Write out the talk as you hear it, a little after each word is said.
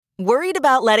Worried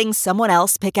about letting someone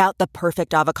else pick out the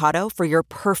perfect avocado for your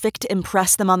perfect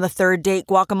impress them on the third date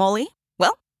guacamole?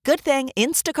 Well, good thing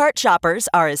Instacart shoppers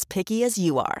are as picky as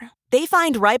you are. They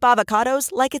find ripe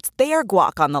avocados like it's their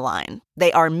guac on the line.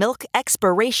 They are milk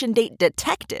expiration date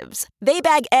detectives. They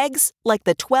bag eggs like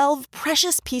the 12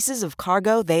 precious pieces of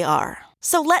cargo they are.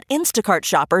 So let Instacart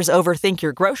shoppers overthink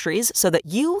your groceries so that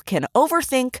you can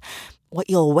overthink what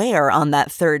you'll wear on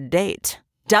that third date.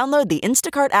 Download the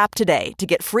Instacart app today to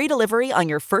get free delivery on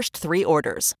your first 3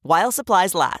 orders, while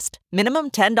supplies last.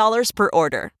 Minimum $10 per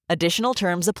order. Additional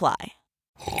terms apply.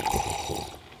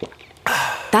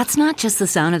 That's not just the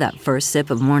sound of that first sip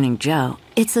of Morning Joe.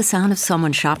 It's the sound of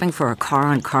someone shopping for a car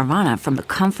on Carvana from the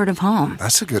comfort of home.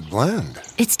 That's a good blend.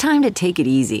 It's time to take it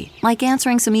easy, like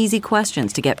answering some easy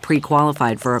questions to get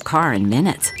pre-qualified for a car in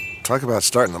minutes. Talk about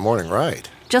starting the morning right.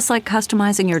 Just like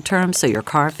customizing your terms so your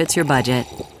car fits your budget.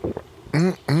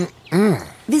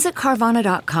 Visit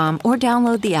Carvana.com or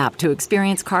download the app to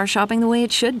experience car shopping the way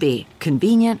it should be.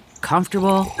 Convenient,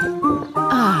 comfortable.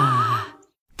 Ah.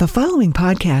 The following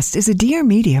podcast is a Dear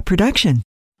Media production.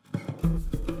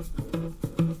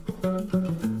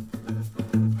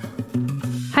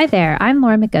 Hi there, I'm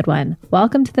Laura McGoodwin.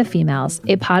 Welcome to The Females,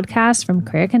 a podcast from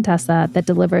Career Contessa that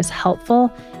delivers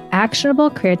helpful, actionable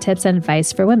career tips and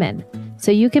advice for women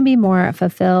so you can be more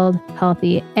fulfilled,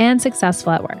 healthy, and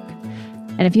successful at work.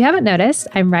 And if you haven't noticed,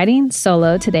 I'm writing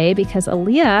solo today because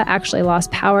Aaliyah actually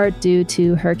lost power due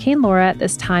to Hurricane Laura at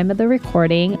this time of the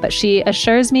recording, but she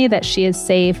assures me that she is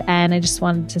safe. And I just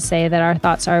wanted to say that our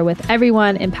thoughts are with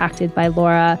everyone impacted by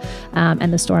Laura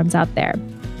and the storms out there.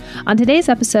 On today's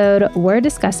episode, we're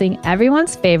discussing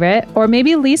everyone's favorite or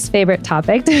maybe least favorite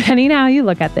topic, depending on how you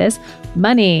look at this,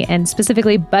 money, and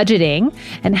specifically budgeting,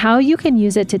 and how you can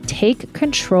use it to take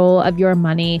control of your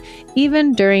money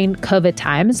even during COVID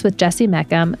times with Jessie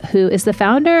Mecham, who is the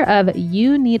founder of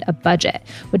You Need a Budget,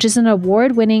 which is an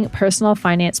award-winning personal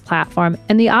finance platform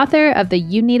and the author of the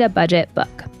You Need a Budget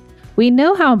book. We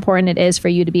know how important it is for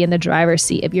you to be in the driver's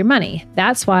seat of your money.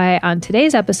 That's why on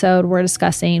today's episode, we're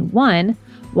discussing 1,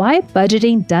 why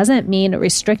budgeting doesn't mean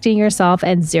restricting yourself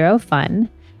and zero fun.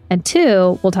 And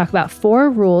 2, we'll talk about 4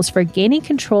 rules for gaining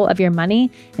control of your money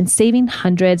and saving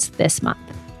hundreds this month.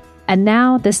 And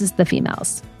now this is The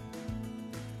Females.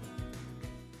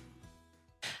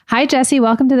 Hi, Jessie.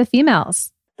 Welcome to The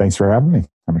Females. Thanks for having me.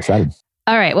 I'm excited.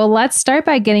 All right. Well, let's start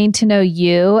by getting to know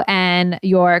you and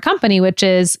your company, which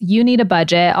is You Need a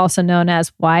Budget, also known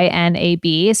as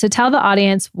YNAB. So tell the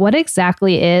audience, what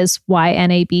exactly is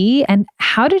YNAB and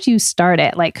how did you start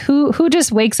it? Like who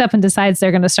just wakes up and decides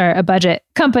they're going to start a budget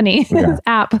company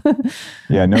app?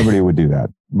 Yeah, nobody would do that.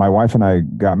 My wife and I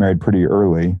got married pretty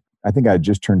early. I think I had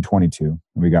just turned 22 when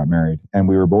we got married. And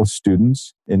we were both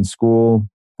students in school,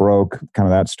 broke, kind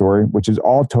of that story, which is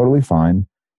all totally fine.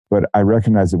 But I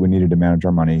recognized that we needed to manage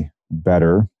our money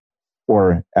better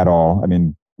or at all. I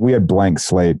mean, we had blank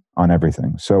slate on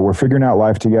everything. So we're figuring out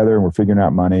life together and we're figuring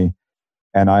out money.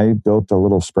 And I built a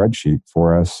little spreadsheet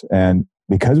for us. And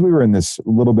because we were in this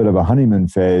little bit of a honeymoon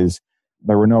phase,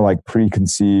 there were no like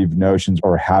preconceived notions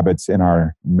or habits in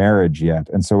our marriage yet.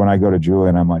 And so when I go to Julie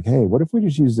and I'm like, hey, what if we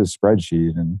just use this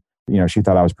spreadsheet? And, she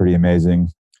thought I was pretty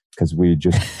amazing because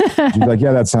she's like,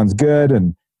 yeah, that sounds good.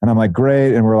 And I'm like,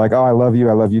 great. And we're like, oh, I love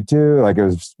you too. Like it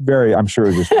was I'm sure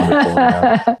it was just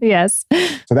wonderful. Yes.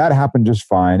 So that happened just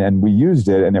fine. And we used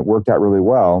it and it worked out really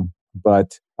well.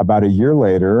 But about a year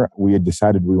later, we had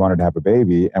decided we wanted to have a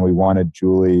baby and we wanted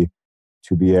Julie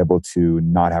to be able to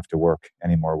not have to work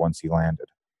anymore once he landed.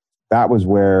 That was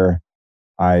where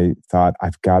I thought,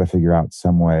 I've got to figure out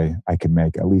some way I can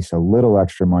make at least a little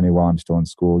extra money while I'm still in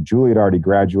school. Julie had already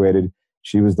graduated.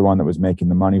 She was the one that was making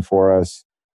the money for us.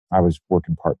 I was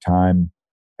working part-time.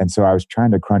 And so I was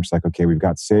trying to crunch like, okay, we've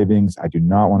got savings. I do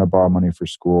not want to borrow money for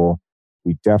school.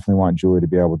 We definitely want Julie to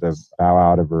be able to bow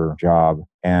out of her job.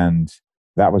 And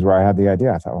that was where I had the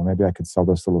idea. I thought, well, maybe I could sell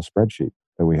this little spreadsheet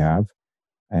that we have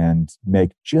and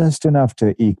make just enough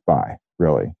to eke by,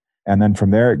 really. And then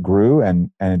from there it grew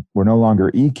and we're no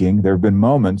longer eking. There have been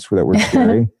moments that were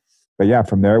scary. But yeah,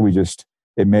 from there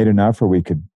it made enough where we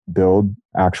could build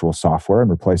actual software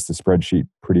and replace the spreadsheet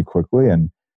pretty quickly.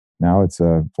 And now it's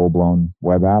a full-blown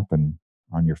web app and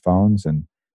on your phones. And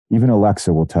even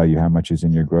Alexa will tell you how much is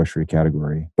in your grocery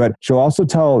category. But she'll also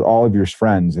tell all of your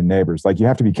friends and neighbors. Like you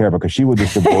have to be careful because she will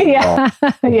just avoid it all.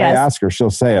 If I ask her, she'll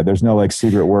say it. There's no like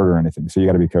secret word or anything. So you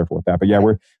got to be careful with that. But yeah,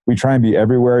 we try and be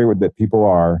everywhere that people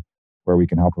are where we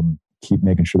can help them keep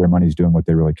making sure their money's doing what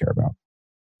they really care about.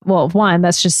 Well, one,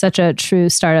 that's just such a true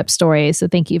startup story. So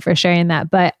thank you for sharing that.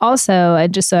 But also,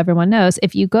 and just so everyone knows,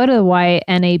 if you go to the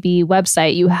YNAB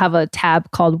website, you have a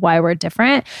tab called Why We're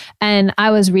Different. And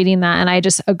I was reading that and I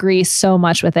just agree so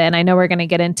much with it. And I know we're going to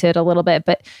get into it a little bit,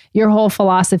 but your whole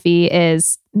philosophy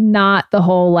is not the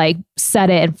whole like set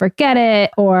it and forget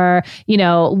it, or,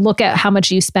 look at how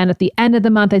much you spend at the end of the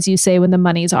month, as you say, when the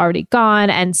money's already gone.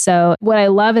 And so what I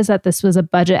love is that this was a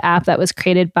budget app that was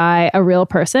created by a real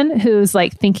person who's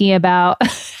like thinking about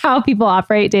how people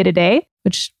operate day to day,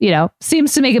 which,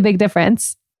 seems to make a big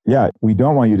difference. Yeah. We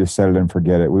don't want you to set it and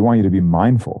forget it. We want you to be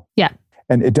mindful. Yeah.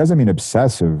 And it doesn't mean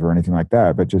obsessive or anything like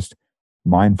that, but just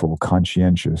mindful,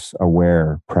 conscientious,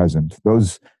 aware, present,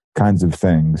 those kinds of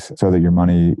things, so that your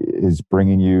money is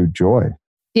bringing you joy.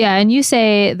 Yeah. And you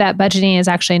say that budgeting is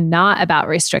actually not about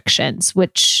restrictions,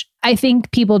 which I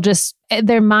think people just,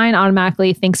 their mind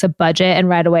automatically thinks of budget and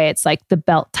right away it's like the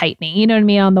belt tightening, you know what I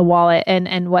mean, on the wallet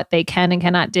and what they can and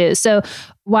cannot do. So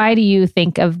why do you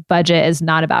think of budget as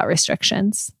not about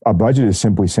restrictions? A budget is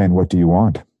simply saying, what do you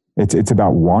want? It's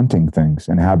about wanting things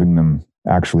and having them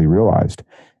actually realized.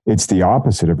 It's the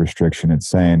opposite of restriction. It's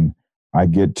saying, I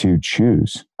get to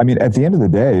choose. I mean, at the end of the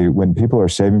day, when people are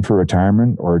saving for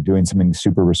retirement or doing something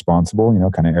super responsible,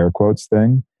 kind of air quotes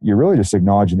thing, you're really just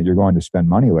acknowledging that you're going to spend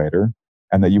money later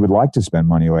and that you would like to spend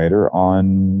money later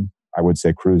on, I would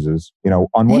say, cruises,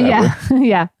 on whatever.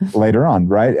 Yeah. Later on,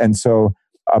 right? And so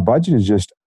a budget is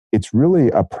it's really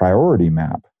a priority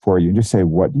map for you. Just say,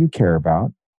 what do you care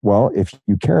about? Well, if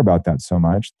you care about that so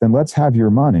much, then let's have your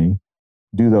money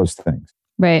do those things.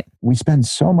 Right. We spend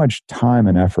so much time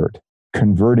and effort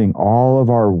converting all of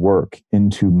our work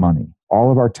into money,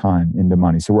 all of our time into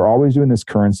money. So we're always doing this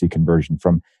currency conversion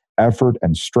from effort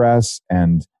and stress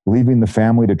and leaving the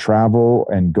family to travel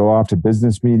and go off to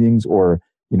business meetings, or,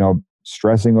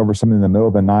 stressing over something in the middle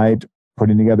of the night,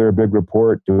 putting together a big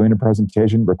report, doing a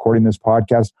presentation, recording this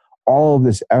podcast. All of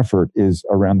this effort is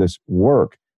around this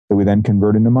work that we then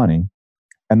convert into money.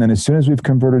 And then as soon as we've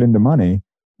converted into money,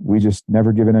 we just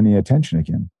never give it any attention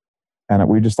again. And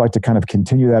we just like to kind of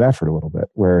continue that effort a little bit,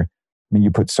 where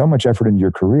you put so much effort into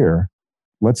your career,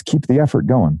 let's keep the effort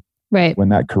going. Right. When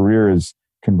that career is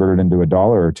converted into $1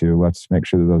 or $2, let's make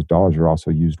sure that those dollars are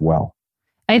also used well.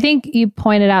 I think you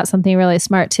pointed out something really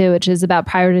smart too, which is about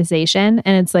prioritization.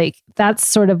 And it's like, that's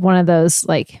sort of one of those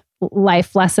like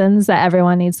life lessons that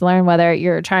everyone needs to learn, whether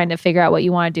you're trying to figure out what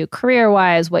you want to do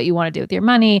career-wise, what you want to do with your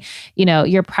money,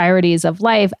 your priorities of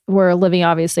life. We're living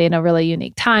obviously in a really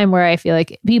unique time where I feel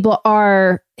like people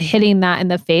are hitting that in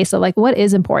the face of like, what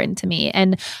is important to me?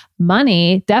 And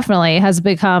money definitely has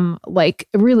become like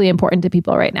really important to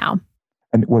people right now.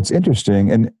 And what's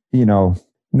interesting, and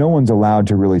no one's allowed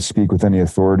to really speak with any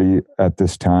authority at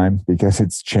this time because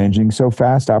it's changing so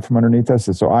fast out from underneath us.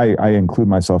 And so I include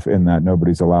myself in that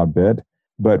nobody's allowed bit.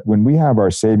 But when we have our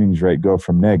savings rate go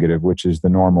from negative, which is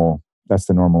that's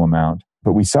the normal amount,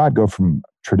 but we saw it go from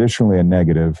traditionally a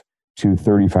negative to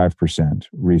 35%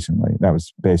 recently. That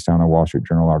was based on a Wall Street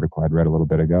Journal article I'd read a little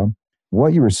bit ago.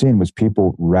 What you were seeing was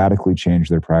people radically change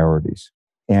their priorities.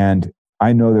 And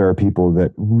I know there are people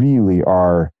that really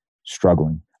are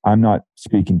struggling. I'm not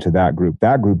speaking to that group.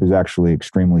 That group is actually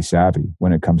extremely savvy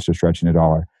when it comes to stretching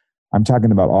 $1. I'm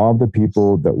talking about all of the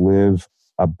people that live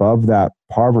above that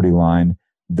poverty line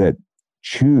that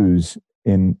choose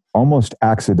in almost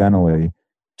accidentally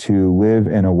to live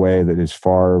in a way that is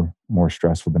far more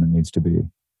stressful than it needs to be.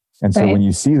 And so when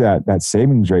you see that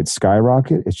savings rate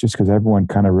skyrocket, it's just because everyone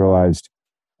kind of realized,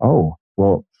 oh,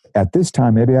 well, at this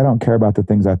time, maybe I don't care about the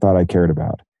things I thought I cared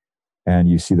about. And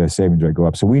you see the savings rate go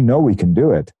up. So we know we can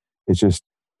do it. It's just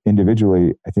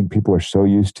individually, I think people are so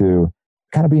used to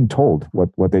kind of being told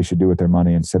what they should do with their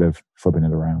money instead of flipping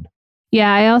it around.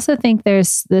 Yeah, I also think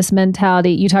there's this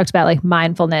mentality. You talked about like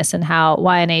mindfulness and how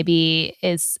YNAB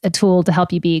is a tool to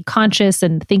help you be conscious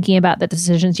and thinking about the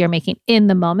decisions you're making in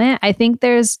the moment. I think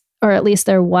there's, or at least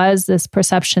there was, this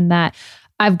perception that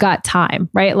I've got time,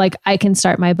 right? Like I can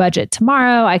start my budget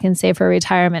tomorrow. I can save for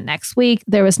retirement next week.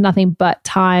 There was nothing but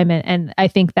time. And I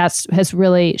think has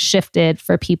really shifted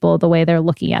for people the way they're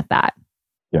looking at that.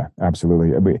 Yeah,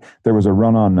 absolutely. I mean, there was a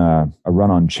run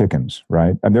on chickens,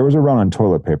 right? And there was a run on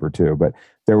toilet paper too, but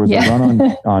there was a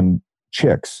run on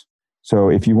chicks. So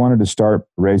if you wanted to start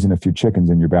raising a few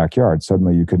chickens in your backyard,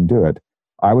 suddenly you couldn't do it.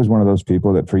 I was one of those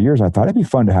people that for years I thought it'd be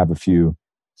fun to have a few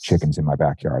chickens in my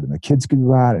backyard and the kids could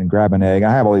go out and grab an egg.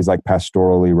 I have all these like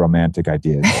pastorally romantic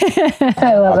ideas.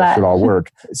 I love that. It should all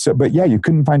work. So, but yeah, you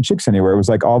couldn't find chicks anywhere. It was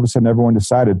like all of a sudden everyone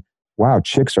decided, wow,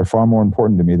 chicks are far more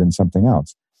important to me than something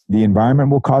else. The environment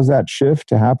will cause that shift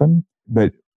to happen.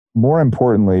 But more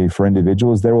importantly for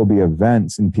individuals, there will be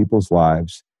events in people's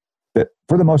lives that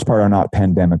for the most part are not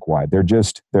pandemic wide.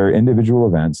 They're individual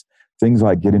events. Things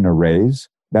like getting a raise,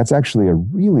 that's actually a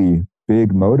really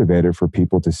big motivator for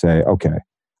people to say, okay,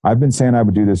 I've been saying I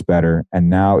would do this better, and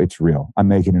now it's real. I'm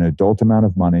making an adult amount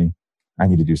of money. I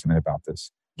need to do something about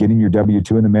this. Getting your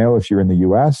W-2 in the mail if you're in the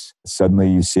US, suddenly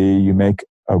you see you make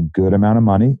a good amount of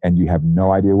money and you have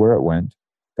no idea where it went.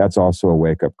 That's also a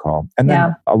wake-up call. And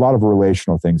then a lot of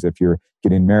relational things, if you're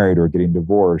getting married or getting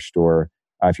divorced, or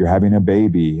if you're having a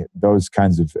baby, those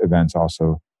kinds of events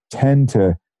also tend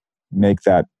to make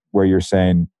that where you're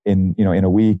saying in a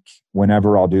week,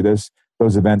 whenever I'll do this,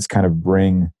 those events kind of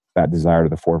bring that desire to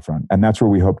the forefront. And that's where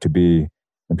we hope to be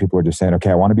when people are just saying,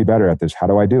 okay, I want to be better at this. How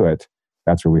do I do it?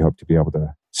 That's where we hope to be able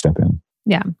to step in.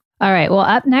 Yeah. All right. Well,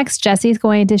 up next, Jesse's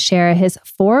going to share his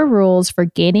 4 rules for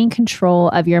gaining control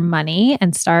of your money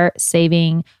and start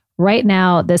saving right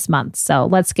now this month. So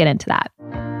let's get into that.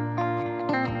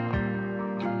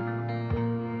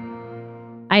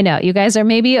 I know you guys are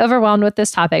maybe overwhelmed with this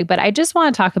topic, but I just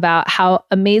want to talk about how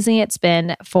amazing it's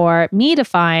been for me to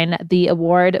find the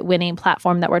award-winning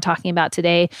platform that we're talking about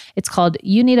today. It's called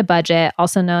You Need a Budget,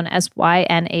 also known as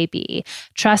YNAB.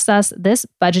 Trust us, this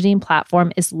budgeting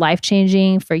platform is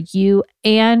life-changing for you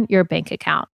and your bank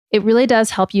account. It really does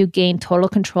help you gain total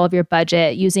control of your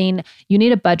budget using You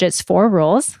Need a Budget's 4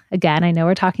 rules. Again, I know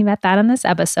we're talking about that on this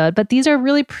episode, but these are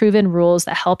really proven rules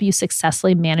that help you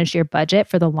successfully manage your budget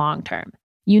for the long term.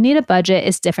 You Need a Budget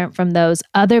is different from those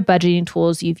other budgeting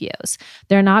tools you've used.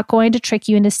 They're not going to trick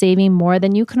you into saving more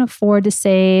than you can afford to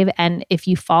save. And if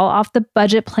you fall off the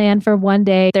budget plan for one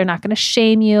day, they're not going to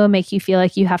shame you and make you feel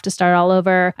like you have to start all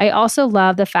over. I also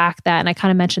love the fact that, and I kind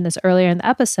of mentioned this earlier in the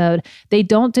episode, they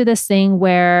don't do this thing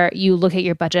where you look at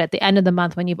your budget at the end of the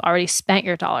month when you've already spent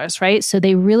your dollars, right? So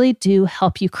they really do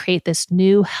help you create this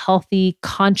new, healthy,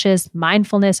 conscious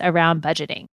mindfulness around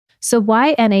budgeting. So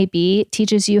YNAB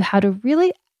teaches you how to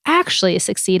really actually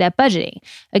succeed at budgeting.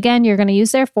 Again, you're going to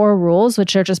use their 4 rules,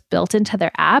 which are just built into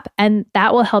their app, and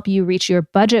that will help you reach your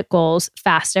budget goals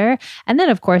faster. And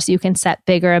then, of course, you can set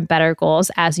bigger and better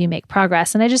goals as you make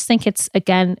progress. And I just think it's,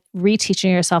 again,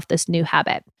 reteaching yourself this new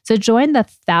habit. So join the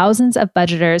thousands of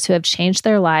budgeters who have changed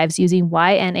their lives using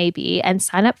YNAB and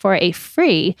sign up for a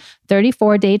free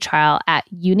 34-day trial at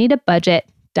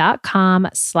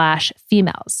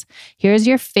youneedabudget.com/females. Here's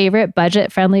your favorite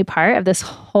budget-friendly part of this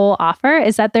whole offer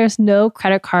is that there's no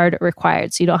credit card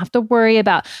required. So you don't have to worry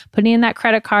about putting in that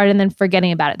credit card and then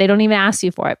forgetting about it. They don't even ask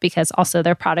you for it because also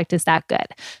their product is that good.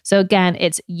 So again,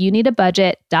 it's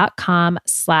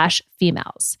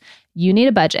youneedabudget.com/females. You Need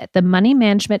a Budget, the money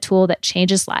management tool that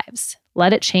changes lives.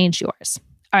 Let it change yours.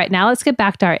 All right, now let's get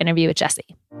back to our interview with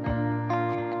Jesse.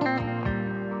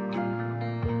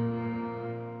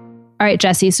 All right,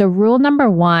 Jesse. So rule number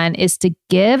 1 is to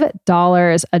give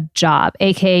dollars a job,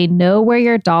 aka know where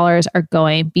your dollars are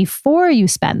going before you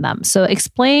spend them. So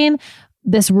explain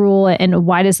this rule and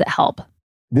why does it help?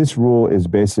 This rule is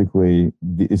basically,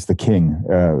 it's the king,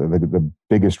 the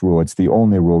biggest rule. It's the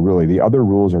only rule, really. The other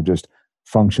rules are just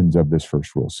functions of this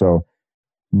first rule. So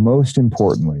most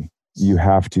importantly, you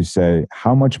have to say,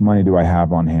 how much money do I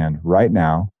have on hand right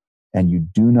now? And you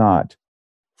do not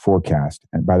forecast.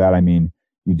 And by that, I mean,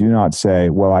 you do not say,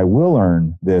 well, I will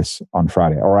earn this on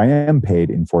Friday, or I am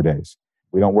paid in 4 days.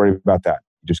 We don't worry about that.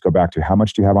 You just go back to how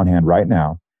much do you have on hand right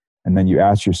now? And then you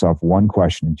ask yourself one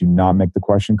question, and do not make the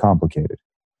question complicated.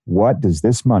 What does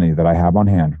this money that I have on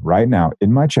hand right now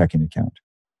in my checking account,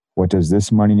 what does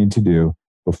this money need to do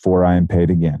before I am paid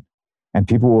again? And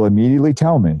people will immediately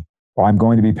tell me, well, I'm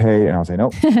going to be paid. And I'll say, no,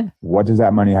 what does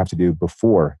that money have to do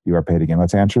before you are paid again?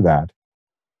 Let's answer that.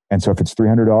 And so if it's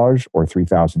 $300 or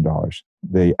 $3,000,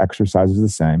 the exercise is the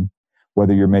same.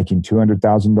 Whether you're making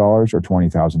 $200,000 or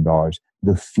 $20,000,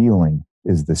 the feeling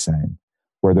is the same.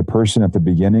 Where the person at the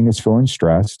beginning is feeling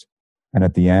stressed and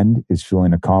at the end is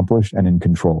feeling accomplished and in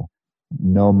control.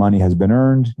 No money has been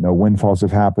earned, no windfalls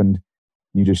have happened.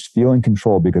 You just feel in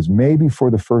control because maybe for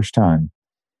the first time,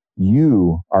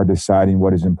 you are deciding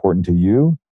what is important to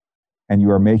you and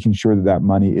you are making sure that that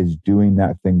money is doing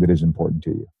that thing that is important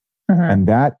to you. And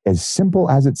that, as simple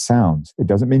as it sounds, it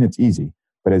doesn't mean it's easy,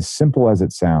 but as simple as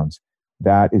it sounds,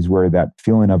 that is where that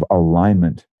feeling of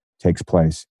alignment takes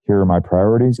place. Here are my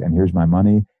priorities and here's my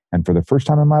money. And for the first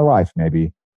time in my life,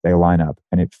 maybe they line up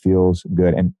and it feels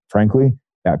good. And frankly,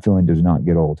 that feeling does not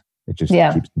get old. It just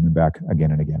keeps coming back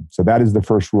again and again. So that is the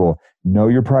first rule. Know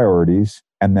your priorities.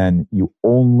 And then you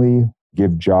only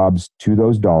give jobs to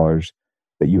those dollars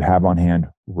that you have on hand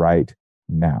right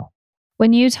now.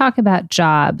 When you talk about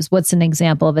jobs, what's an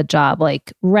example of a job?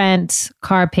 Like rent,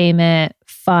 car payment,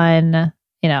 fun,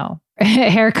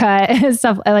 haircut,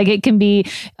 stuff like it can be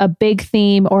a big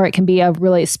theme or it can be a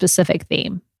really specific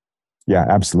theme. Yeah,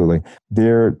 absolutely.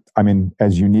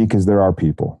 As unique as there are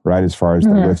people, right? As far as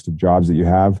the list of jobs that you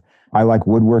have, I like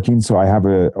woodworking. So I have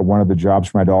one of the jobs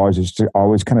for my dollars is to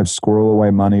always kind of squirrel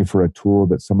away money for a tool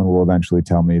that someone will eventually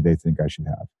tell me they think I should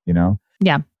have,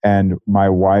 Yeah. And my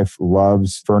wife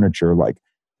loves furniture,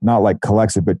 not like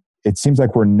collects it, but it seems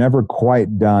like we're never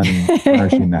quite done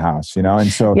furnishing the house, And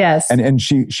so, yes. And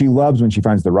she loves when she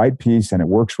finds the right piece and it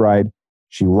works right.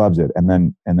 She loves it.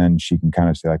 And then she can kind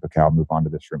of say like, okay, I'll move on to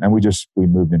this room. And we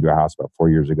moved into a house about 4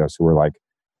 years ago. So we're like,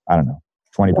 I don't know,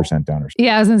 20% done or something.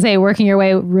 Yeah, I was going to say working your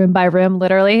way room by room,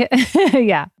 literally.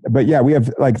 Yeah. But yeah, we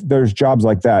have there's jobs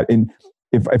like that. And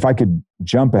if I could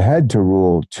jump ahead to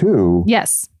rule 2.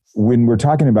 Yes. When we're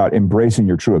talking about embracing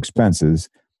your true expenses,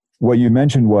 what you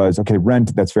mentioned was, okay,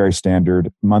 rent, that's very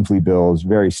standard. Monthly bills,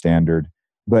 very standard.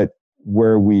 But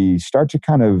where we start to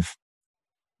kind of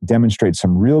demonstrate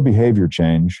some real behavior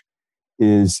change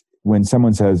is when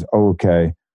someone says, oh,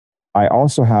 okay, I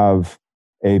also have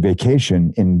a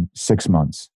vacation in 6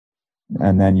 months.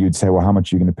 And then you'd say, well, how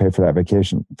much are you going to pay for that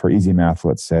vacation? For easy math,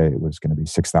 let's say it was going to be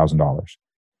 $6,000.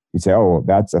 You'd say, oh,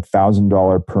 that's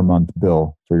 $1,000 per month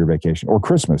bill for your vacation. Or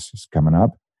Christmas is coming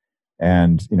up.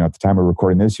 And at the time of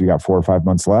recording this, you got 4 or 5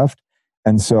 months left.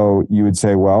 And so you would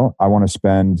say, well, I want to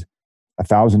spend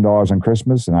 $1,000 on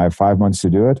Christmas and I have 5 months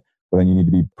to do it. Well, then you need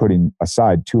to be putting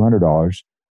aside $200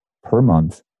 per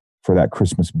month for that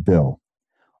Christmas bill.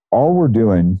 All we're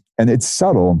doing, and it's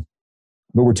subtle,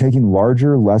 but we're taking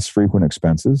larger, less frequent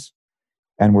expenses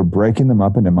and we're breaking them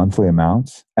up into monthly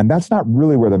amounts. And that's not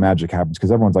really where the magic happens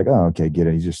because everyone's like, oh, okay, get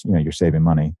it. You just, you're saving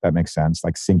money. That makes sense,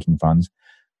 like sinking funds.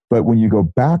 But when you go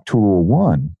back to rule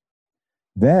 1,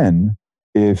 then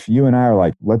if you and I are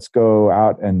like, let's go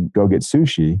out and go get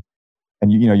sushi,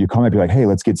 and you call me up, you're like, hey,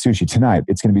 let's get sushi tonight.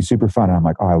 It's going to be super fun. And I'm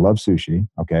like, oh, I love sushi.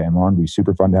 Okay. And Lauren would be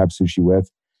super fun to have sushi with.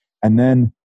 And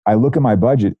then I look at my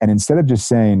budget and instead of just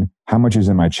saying how much is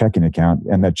in my checking account,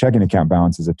 and that checking account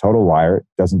balance is a total liar, it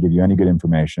doesn't give you any good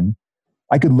information.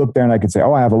 I could look there and I could say,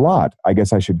 oh, I have a lot. I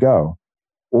guess I should go.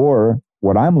 Or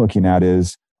what I'm looking at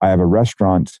is I have a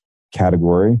restaurant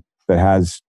category that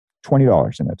has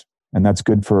 $20 in it. And that's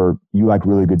good for, you like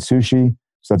really good sushi.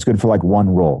 So that's good for like one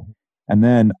roll. And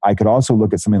then I could also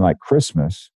look at something like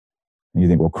Christmas and you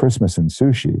think, well, Christmas and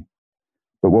sushi.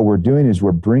 But what we're doing is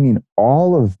we're bringing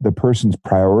all of the person's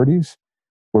priorities,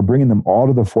 we're bringing them all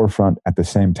to the forefront at the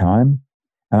same time.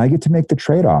 And I get to make the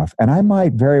trade-off. And I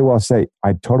might very well say,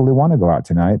 I totally want to go out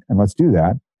tonight and let's do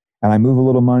that. And I move a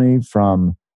little money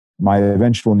from my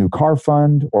eventual new car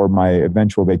fund or my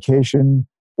eventual vacation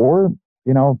or,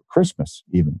 Christmas,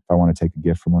 even if I want to take a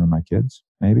gift from one of my kids,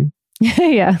 maybe.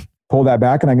 Yeah. Pull that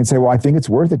back and I can say, well, I think it's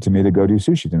worth it to me to go do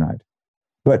sushi tonight.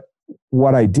 But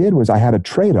what I did was I had a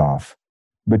trade-off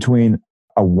between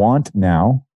a want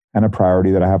now and a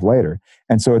priority that I have later.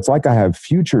 And so it's like I have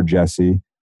future Jesse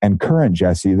and current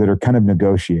Jesse that are kind of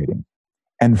negotiating.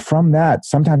 And from that,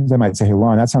 sometimes I might say, hey,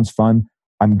 Lauren, that sounds fun.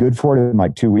 I'm good for it in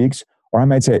like 2 weeks. Or I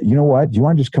might say, you know what? Do you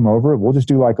want to just come over? We'll just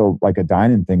do like a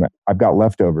dine-in thing. I've got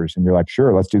leftovers. And you're like,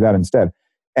 sure, let's do that instead.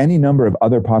 Any number of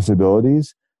other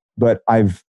possibilities. But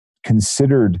I've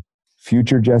considered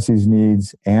future Jesse's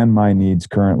needs and my needs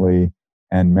currently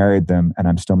and married them. And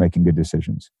I'm still making good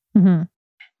decisions. Mm-hmm.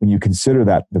 When you consider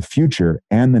that the future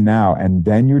and the now, and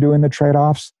then you're doing the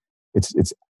trade-offs,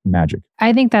 it's magic.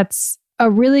 I think that's a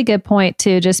really good point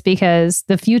too, just because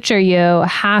the future you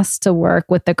has to work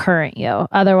with the current you.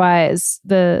 Otherwise,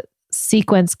 the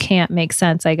sequence can't make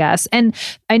sense, I guess. And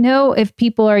I know if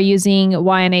people are using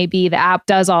YNAB, the app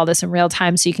does all this in real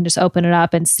time. So you can just open it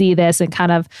up and see this and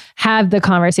kind of have the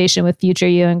conversation with future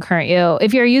you and current you.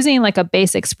 If you're using like a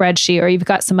basic spreadsheet or you've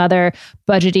got some other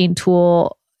budgeting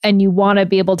tool and you want to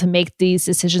be able to make these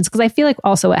decisions, because I feel like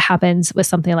also what happens with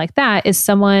something like that is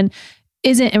someone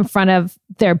isn't in front of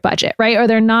their budget, right? Or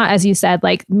they're not, as you said,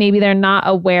 like maybe they're not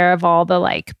aware of all the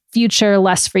like future,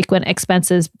 less frequent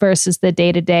expenses versus the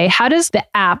day-to-day. How does the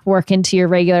app work into your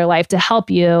regular life to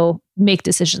help you make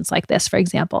decisions like this, for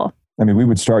example? I mean, we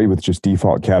would start you with just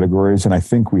default categories. And I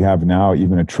think we have now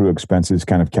even a true expenses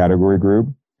kind of category group.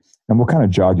 And we'll kind of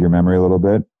jog your memory a little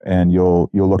bit. And you'll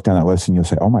look down that list and you'll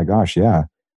say, oh my gosh, yeah,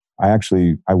 I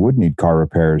would need car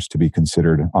repairs to be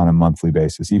considered on a monthly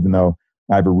basis, even though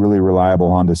I have a really reliable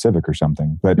Honda Civic or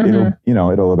something, but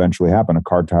it'll eventually happen. A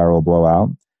car tire will blow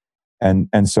out.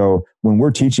 And so when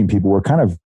we're teaching people, we're kind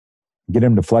of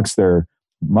getting them to flex their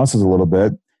muscles a little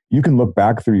bit. You can look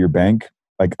back through your bank,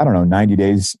 like, 90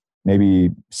 days,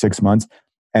 maybe 6 months.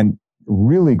 And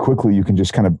really quickly, you can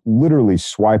just kind of literally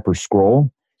swipe or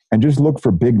scroll and just look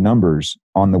for big numbers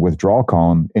on the withdrawal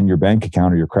column in your bank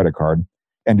account or your credit card,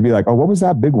 and to be like, oh, what was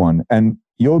that big one? And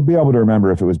you'll be able to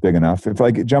remember if it was big enough. If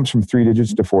like it jumps from 3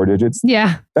 digits to 4 digits,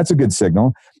 that's a good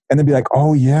signal. And then be like,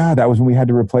 oh yeah, that was when we had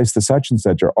to replace the such and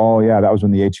such, or oh yeah, that was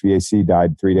when the HVAC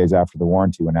died 3 days after the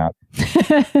warranty went out.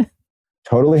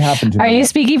 Totally happened to me. Are you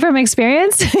speaking from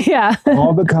experience? Yeah.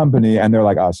 Call the company and they're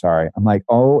like, oh, sorry. I'm like,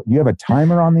 oh, you have a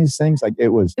timer on these things? Like it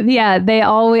was. Yeah, they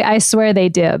always, I swear they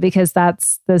do, because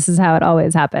this is how it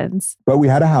always happens. But we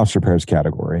had a house repairs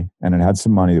category and it had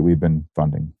some money that we've been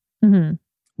funding. Mm-hmm.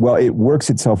 Well, it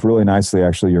works itself really nicely,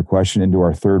 actually, your question, into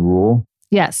our third rule.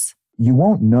 Yes. You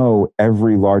won't know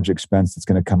every large expense that's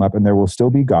going to come up, and there will still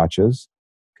be gotchas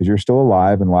because you're still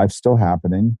alive and life's still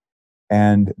happening.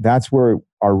 And that's where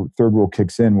our third rule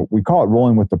kicks in. We call it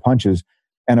rolling with the punches.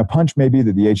 And a punch may be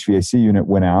that the HVAC unit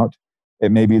went out.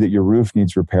 It may be that your roof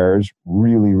needs repairs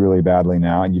really, really badly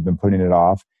now, and you've been putting it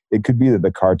off. It could be that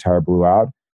the car tire blew out.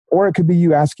 Or it could be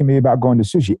you asking me about going to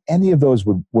sushi. Any of those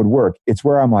would work. It's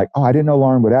where I'm like, oh, I didn't know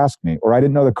Lauren would ask me, or I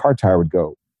didn't know the car tire would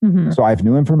go. Mm-hmm. So I have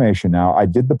new information now. I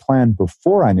did the plan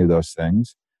before I knew those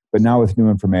things, but now with new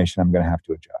information, I'm going to have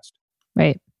to adjust.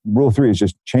 Right. Rule 3 is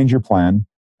just change your plan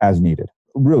as needed.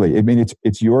 Really, I mean,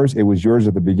 it's yours. It was yours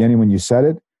at the beginning when you set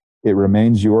it. It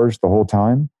remains yours the whole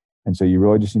time. And so you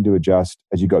really just need to adjust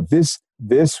as you go. This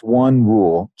one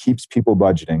rule keeps people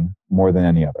budgeting more than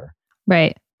any other.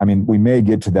 Right. I mean, we may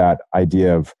get to that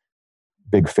idea of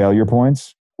big failure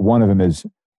points. One of them is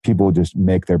people just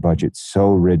make their budget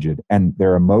so rigid, and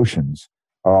their emotions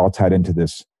are all tied into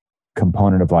this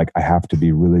component of like, I have to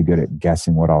be really good at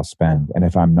guessing what I'll spend. And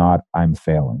if I'm not, I'm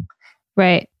failing.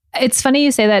 Right. It's funny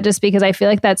you say that, just because I feel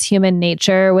like that's human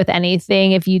nature with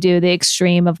anything. If you do the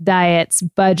extreme of diets,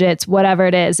 budgets, whatever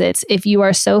it is, it's if you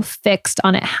are so fixed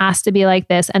on it has to be like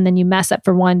this, and then you mess up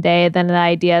for one day, then the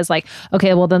idea is like,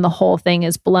 okay, well then the whole thing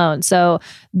is blown. So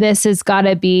this has got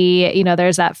to be,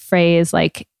 there's that phrase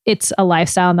like, it's a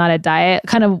lifestyle, not a diet.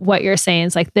 Kind of what you're saying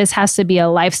is like, this has to be a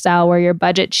lifestyle where your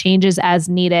budget changes as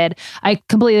needed. I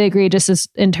completely agree, just as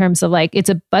in terms of like, it's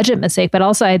a budget mistake, but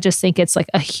also I just think it's like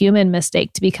a human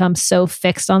mistake to become so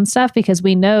fixed on stuff, because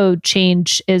we know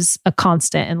change is a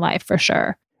constant in life for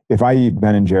sure. If I eat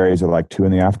Ben and Jerry's at like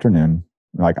 2 p.m,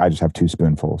 like I just have 2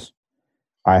 spoonfuls.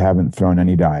 I haven't thrown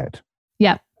any diet.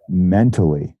 Yeah.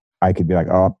 Mentally, I could be like,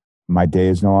 oh, my day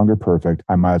is no longer perfect.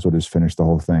 I might as well just finish the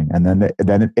whole thing. And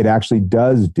then it actually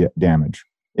does damage.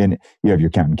 And you have your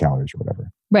counting calories or whatever.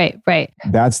 Right.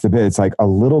 That's the bit. It's like a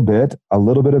little bit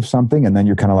of something. And then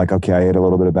you're kind of like, okay, I ate a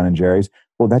little bit of Ben and Jerry's.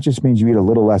 Well, that just means you eat a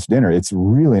little less dinner. It's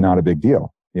really not a big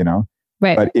deal,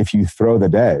 Right. But if you throw the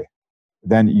day,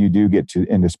 then you do get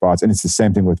into spots. And it's the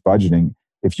same thing with budgeting.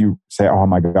 If you say, oh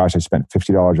my gosh, I spent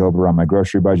 $50 over on my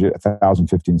grocery budget,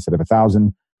 $1,050 instead of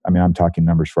 $1,000. I mean, I'm talking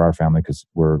numbers for our family because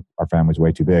our family's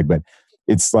way too big, but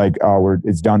it's like,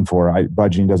 it's done for.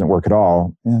 Budgeting doesn't work at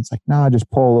all. And it's like, no, just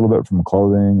pull a little bit from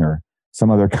clothing or some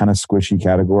other kind of squishy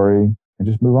category and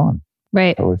just move on.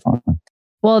 Right. Totally fine.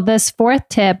 Well, this fourth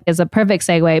tip is a perfect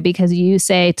segue, because you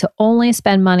say to only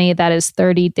spend money that is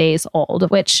 30 days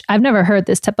old, which I've never heard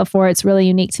this tip before. It's really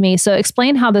unique to me. So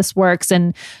explain how this works.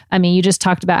 And I mean, you just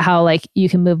talked about how like you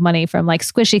can move money from like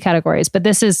squishy categories, but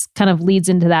this is kind of leads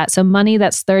into that. So money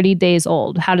that's 30 days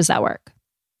old, how does that work?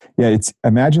 Yeah,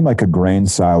 imagine like a grain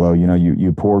silo.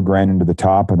 You pour grain into the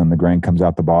top and then the grain comes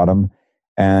out the bottom.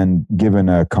 And given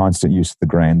a constant use of the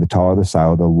grain, the taller the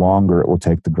silo, the longer it will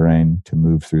take the grain to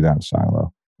move through that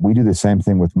silo. We do the same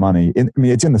thing with money.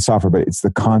 It's in the software, but it's the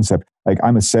concept. Like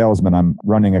I'm a salesman, I'm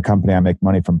running a company, I make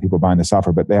money from people buying the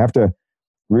software, but they have to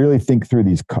really think through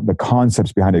the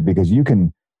concepts behind it, because you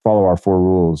can follow our 4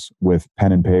 rules with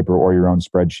pen and paper or your own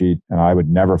spreadsheet. And I would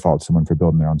never fault someone for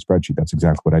building their own spreadsheet. That's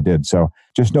exactly what I did. So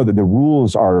just know that the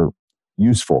rules are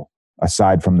useful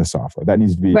aside from the software. That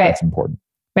needs to be, That's important.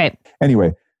 Right.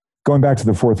 Anyway, going back to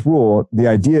the 4th rule, the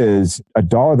idea is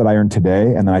 $1 that I earn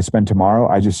today and then I spend tomorrow,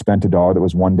 I just spent $1 that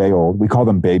was 1 day old. We call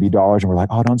them baby dollars, and we're like,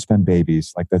 oh, don't spend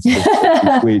babies. Like that's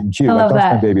sweet and cute. Like, don't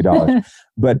spend baby dollars.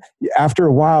 But after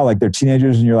a while, like they're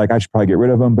teenagers and you're like, I should probably get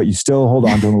rid of them, but you still hold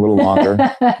on to them a little longer.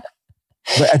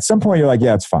 But at some point you're like,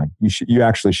 yeah, it's fine. You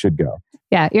actually should go.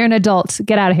 Yeah, you're an adult.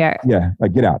 Get out of here. Yeah,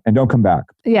 like get out and don't come back.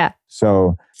 Yeah.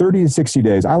 So 30 to 60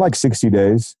 days. I like 60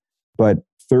 days, but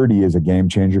 30 is a game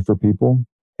changer for people.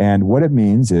 And what it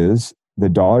means is the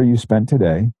 $1 you spent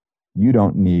today, you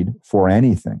don't need for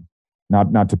anything,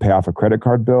 not to pay off a credit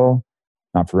card bill,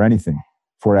 not for anything,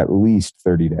 for at least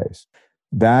 30 days.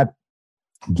 That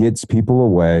gets people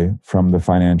away from the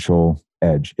financial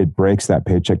edge. It breaks that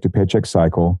paycheck to paycheck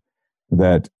cycle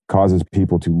that causes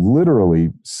people to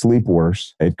literally sleep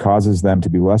worse. It causes them to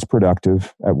be less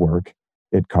productive at work.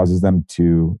 It causes them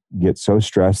to get so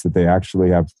stressed that they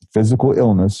actually have physical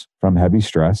illness from heavy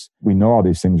stress. We know all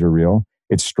these things are real.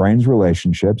 It strains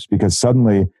relationships because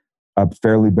suddenly a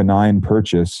fairly benign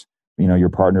purchase, your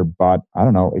partner bought, I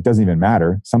don't know, it doesn't even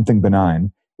matter, something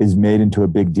benign is made into a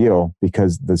big deal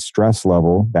because the stress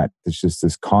level, that it's just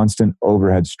this constant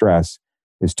overhead stress,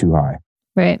 is too high.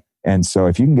 Right. And so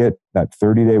if you can get that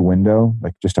 30-day window,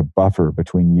 like just a buffer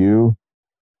between you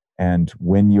and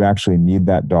when you actually need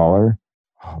that dollar,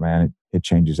 oh man, it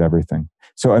changes everything.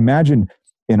 So imagine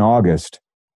in August,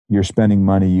 you're spending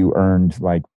money you earned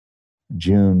like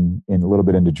June and a little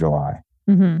bit into July.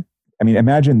 Mm-hmm. I mean,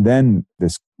 imagine then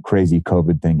this crazy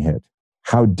COVID thing hit.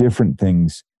 How different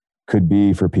things could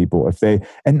be for people if they,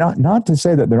 and not to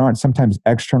say that there aren't sometimes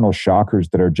external shockers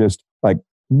that are just like,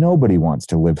 nobody wants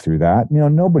to live through that.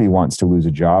 Nobody wants to lose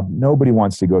a job. Nobody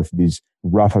wants to go through these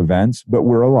rough events, but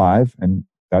we're alive and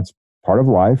that's part of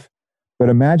life. But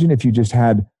imagine if you just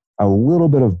had a little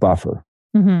bit of buffer,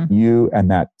 you and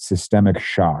that systemic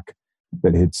shock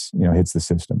that hits the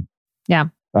system. Yeah.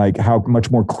 Like how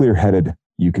much more clear-headed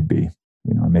you could be,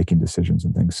 making decisions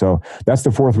and things. So that's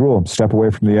the fourth rule. Step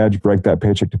away from the edge, break that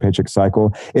paycheck to paycheck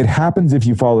cycle. It happens if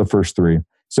you follow the first three.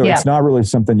 So it's not really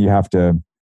something you have to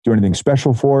do anything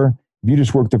special for. If you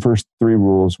just work the first three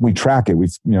rules, we track it. We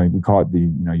call it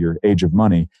your age of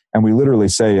money. And we literally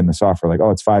say in the software, like,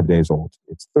 oh, it's 5 days old.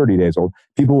 It's 30 days old.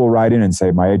 People will write in and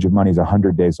say, my age of money is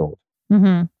 100 days old.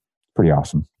 Mm-hmm. Pretty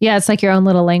awesome. Yeah. It's like your own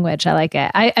little language. I like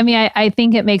it. I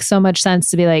think it makes so much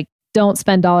sense to be like, don't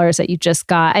spend dollars that you just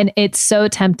got. And it's so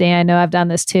tempting. I know I've done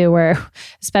this too, where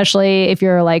especially if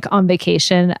you're like on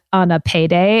vacation on a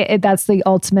payday, that's the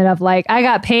ultimate of like, I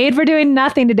got paid for doing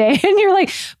nothing today. And you're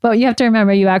like, but you have to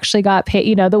remember you actually got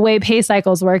paid. The way pay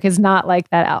cycles work is not like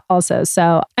that also.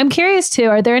 So I'm curious too,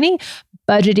 are there any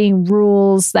budgeting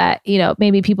rules that,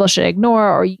 maybe people should ignore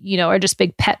or, are just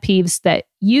big pet peeves that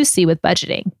you see with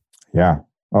budgeting? Yeah.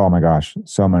 Oh my gosh,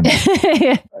 so many.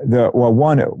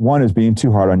 One is being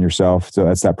too hard on yourself. So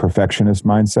that's that perfectionist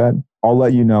mindset. I'll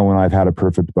let you know when I've had a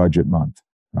perfect budget month,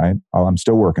 right? I'm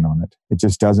still working on it. It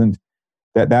just doesn't,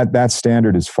 that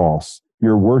standard is false.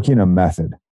 You're working a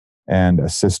method and a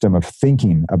system of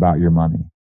thinking about your money.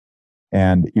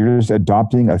 And you're just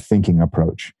adopting a thinking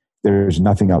approach. There's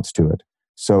nothing else to it.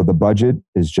 So the budget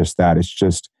is just that. It's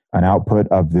just an output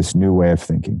of this new way of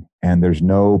thinking. And there's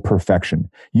no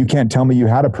perfection. You can't tell me you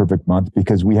had a perfect month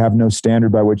because we have no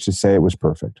standard by which to say it was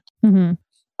perfect. Mm-hmm.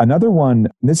 Another one,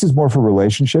 this is more for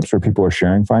relationships where people are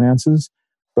sharing finances,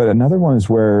 but another one is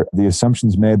where the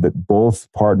assumption's made that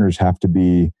both partners have to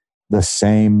be the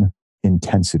same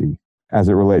intensity as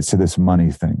it relates to this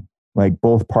money thing. Like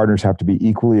both partners have to be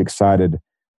equally excited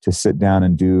to sit down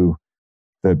and do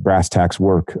the brass tacks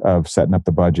work of setting up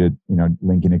the budget,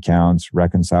 linking accounts,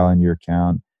 reconciling your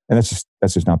account. And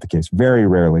that's just not the case. Very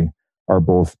rarely are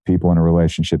both people in a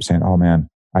relationship saying, oh man,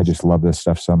 I just love this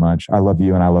stuff so much. I love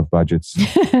you and I love budgets.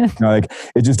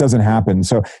 It just doesn't happen.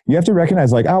 So you have to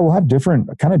recognize we'll have different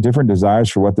desires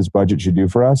for what this budget should do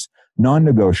for us.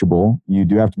 Non-negotiable. You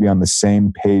do have to be on the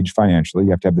same page financially. You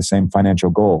have to have the same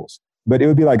financial goals. But it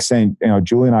would be like saying,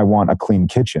 Julie and I want a clean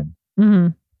kitchen. Mm-hmm.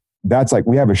 That's like,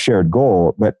 we have a shared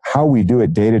goal, but how we do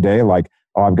it day to day, like,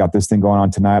 oh, I've got this thing going on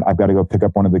tonight. I've got to go pick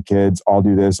up one of the kids. I'll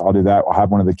do this. I'll do that. I'll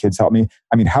have one of the kids help me.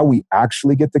 I mean, how we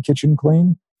actually get the kitchen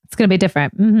clean, it's going to be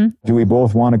different. Mm-hmm. Do we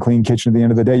both want a clean kitchen at the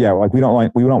end of the day? Yeah. Like we don't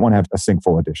want to have a sink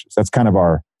full of dishes. That's kind of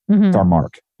our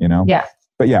mark, Yeah.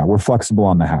 But yeah, we're flexible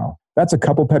on the how. That's a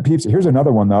couple pet peeves. Here's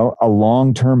another one though, a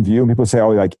long-term view. People say, oh,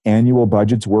 like annual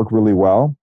budgets work really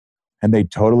well. And they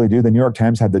totally do. The New York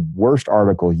Times had the worst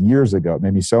article years ago. It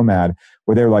made me so mad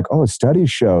where they were like, oh, studies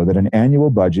show that an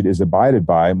annual budget is abided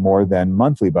by more than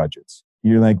monthly budgets.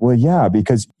 You're like, well, yeah,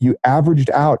 because you averaged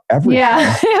out everything.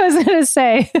 Yeah, I was going to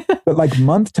say. But like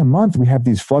month to month, we have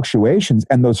these fluctuations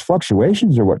and those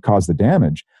fluctuations are what cause the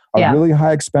damage. A really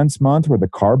high expense month where the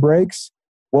car breaks,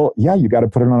 well, yeah, you got to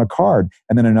put it on a card.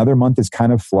 And then another month is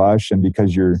kind of flush. And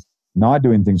because you're not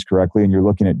doing things correctly and you're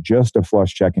looking at just a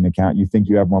flush checking account, you think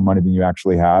you have more money than you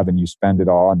actually have and you spend it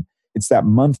all. And it's that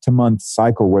month to month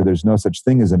cycle where there's no such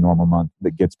thing as a normal month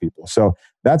that gets people. So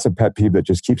that's a pet peeve that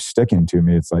just keeps sticking to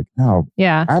me. It's like, no,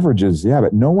 averages,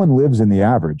 but no one lives in the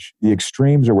average. The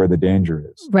extremes are where the danger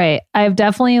is. Right. I've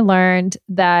definitely learned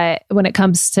that when it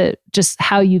comes to just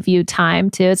how you view time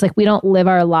too, it's like we don't live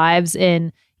our lives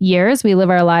in years, we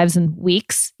live our lives in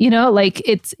weeks, like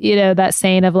it's, that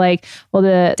saying of like, well,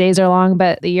 the days are long,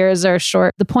 but the years are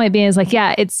short. The point being is like,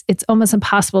 it's almost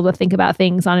impossible to think about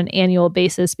things on an annual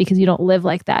basis because you don't live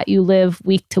like that. You live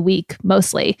week to week,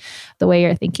 mostly the way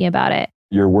you're thinking about it.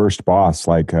 Your worst boss,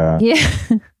 like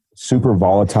super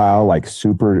volatile, like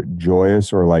super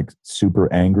joyous or like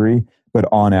super angry, but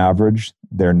on average,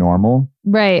 they're normal.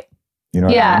 Right. You know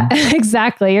what I mean?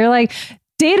 Exactly. You're like,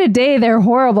 day to day, they're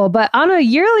horrible, but on a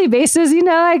yearly basis,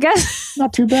 I guess.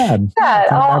 Not too bad. Yeah,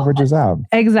 Kind of averages out.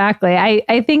 Exactly.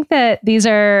 I think that these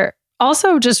are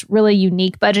also just really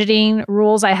unique budgeting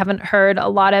rules I haven't heard a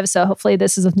lot of. So hopefully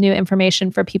this is new information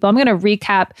for people. I'm going to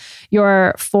recap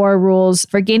your 4 rules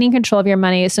for gaining control of your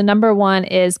money. So number 1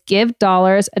 is give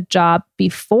dollars a job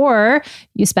before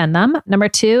you spend them. Number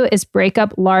 2 is break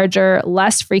up larger,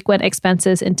 less frequent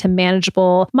expenses into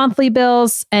manageable monthly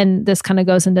bills. And this kind of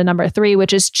goes into number 3,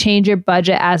 which is change your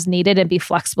budget as needed and be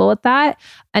flexible with that.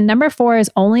 And number 4 is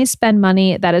only spend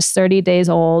money that is 30 days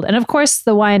old. And of course,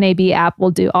 the YNAB app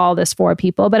will do all this for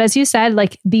people. But as you said,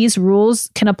 like these rules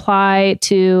can apply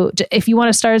to if you want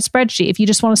to start a spreadsheet, if you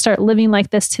just want to start living like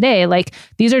this today, like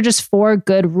these are just 4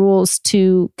 good rules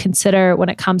to consider when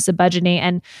it comes to budgeting.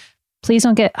 And please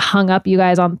don't get hung up, you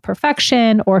guys, on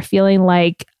perfection or feeling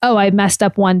like, oh, I messed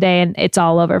up one day and it's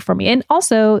all over for me. And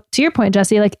also, to your point,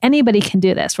 Jesse, like anybody can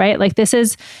do this, right? Like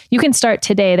you can start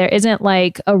today. There isn't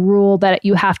like a rule that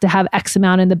you have to have X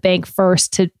amount in the bank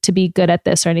first to be good at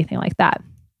this or anything like that.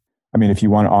 I mean, if you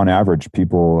want, on average,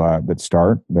 people that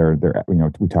start, they're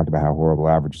we talked about how horrible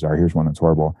averages are. Here's one that's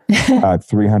horrible.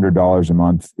 $300 a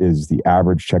month is the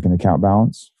average checking account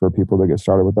balance for people that get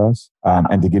started with us.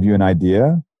 And to give you an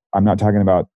idea, I'm not talking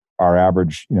about our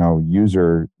average,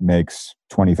 user makes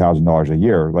 $20,000 a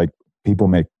year. Like people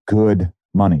make good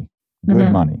money,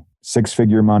 money,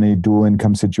 6-figure money, dual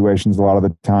income situations a lot of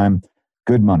the time,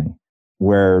 good money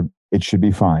where it should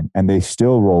be fine. And they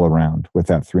still roll around with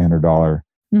that $300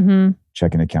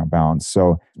 checking account balance.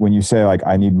 So when you say like,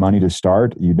 I need money to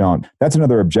start, you don't. That's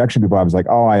another objection people have is like,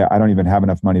 oh, I don't even have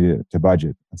enough money to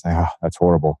budget. I say, oh, that's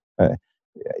horrible.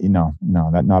 No,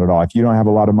 not at all. If you don't have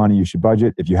a lot of money, you should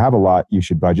budget. If you have a lot, you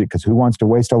should budget because who wants to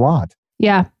waste a lot?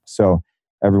 Yeah. So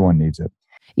everyone needs it.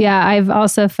 Yeah. I've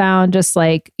also found, just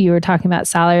like you were talking about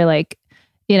salary, like,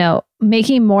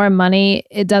 making more money,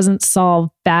 it doesn't solve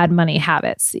bad money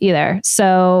habits either.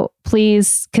 So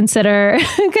please consider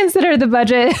the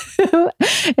budget.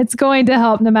 It's going to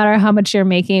help no matter how much you're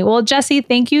making. Well, Jesse,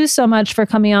 thank you so much for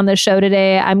coming on the show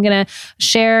today. I'm going to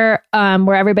share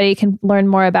where everybody can learn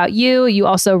more about you. You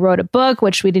also wrote a book,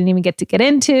 which we didn't even get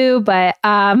into, but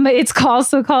it's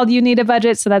also called You Need a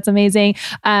Budget. So that's amazing.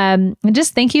 And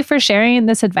just thank you for sharing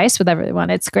this advice with everyone.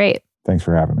 It's great. Thanks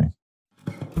for having me.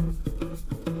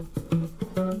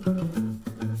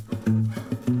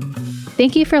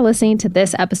 Thank you for listening to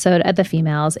this episode of The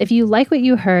Females. If you like what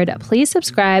you heard, please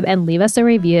subscribe and leave us a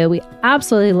review. We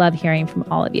absolutely love hearing from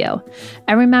all of you.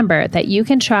 And remember that you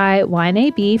can try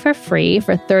YNAB for free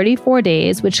for 34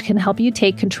 days, which can help you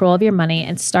take control of your money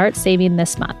and start saving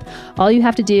this month. All you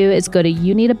have to do is go to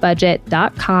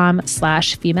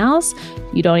youneedabudget.com/females.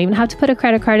 You don't even have to put a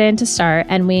credit card in to start,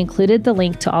 and we included the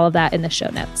link to all of that in the show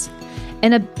notes.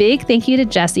 And a big thank you to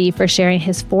Jesse for sharing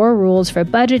his 4 rules for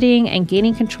budgeting and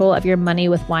gaining control of your money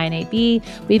with YNAB.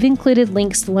 We've included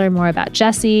links to learn more about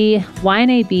Jesse,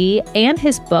 YNAB, and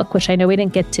his book, which I know we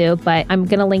didn't get to, but I'm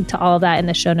going to link to all of that in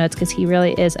the show notes because he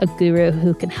really is a guru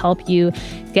who can help you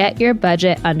get your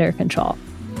budget under control.